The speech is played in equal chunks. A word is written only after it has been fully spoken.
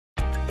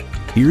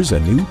Here's a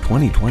new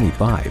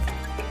 2025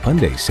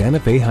 Hyundai Santa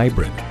Fe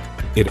Hybrid.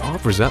 It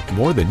offers up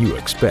more than you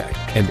expect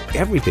and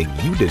everything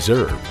you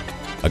deserve.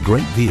 A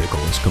great vehicle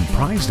is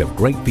comprised of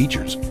great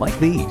features like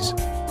these: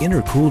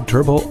 intercooled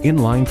turbo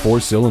inline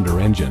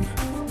 4-cylinder engine,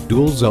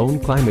 dual zone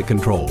climate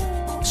control,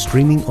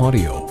 streaming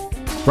audio,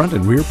 front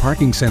and rear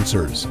parking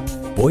sensors,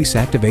 voice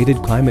activated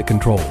climate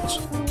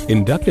controls,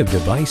 inductive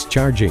device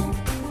charging,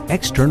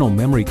 external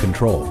memory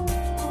control,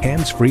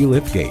 hands-free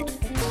liftgate,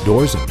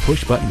 doors and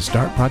push-button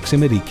start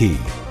proximity key,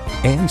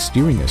 and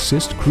steering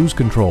assist cruise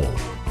control.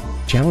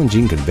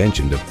 Challenging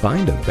convention to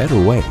find a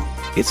better way.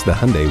 It's the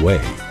Hyundai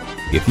way.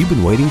 If you've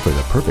been waiting for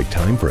the perfect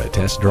time for a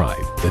test drive,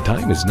 the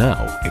time is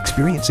now.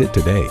 Experience it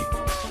today.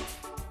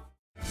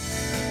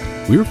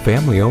 We're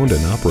family owned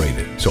and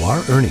operated, so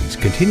our earnings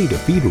continue to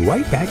feed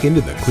right back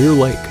into the Clear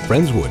Lake,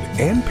 Friendswood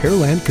and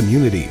Pearland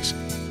communities.